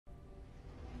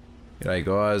G'day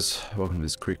guys, welcome to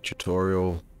this quick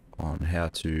tutorial on how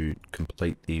to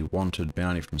complete the wanted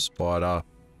bounty from Spider.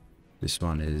 This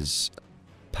one is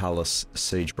Pallas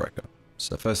Siegbreaker.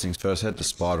 So first things first, head to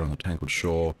Spider on the Tangled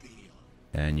Shore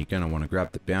and you're going to want to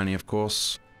grab the bounty, of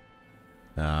course.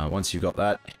 Once you've got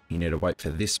that, you need to wait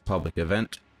for this public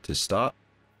event to start.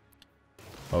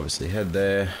 Obviously head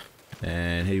there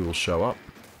and he will show up.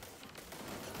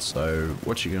 So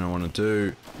what you're going to want to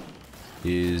do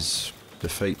is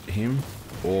defeat him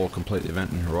or complete the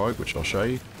event in heroic, which I'll show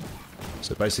you.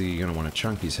 So basically you're going to want to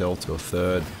chunk his health to a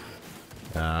third.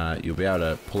 You'll be able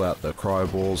to pull out the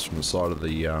cryo balls from the side of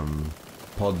the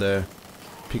pod there,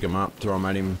 pick them up, throw them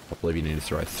at him. I believe you need to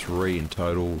throw 3 in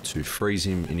total to freeze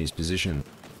him in his position.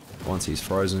 Once he's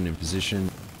frozen in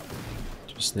position,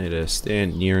 just need to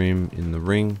stand near him in the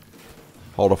ring,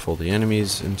 hold off all the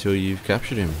enemies until you've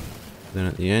captured him. Then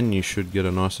at the end you should get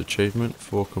a nice achievement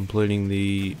for completing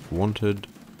the wanted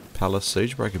Pallas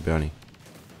Siegbreaker Bounty.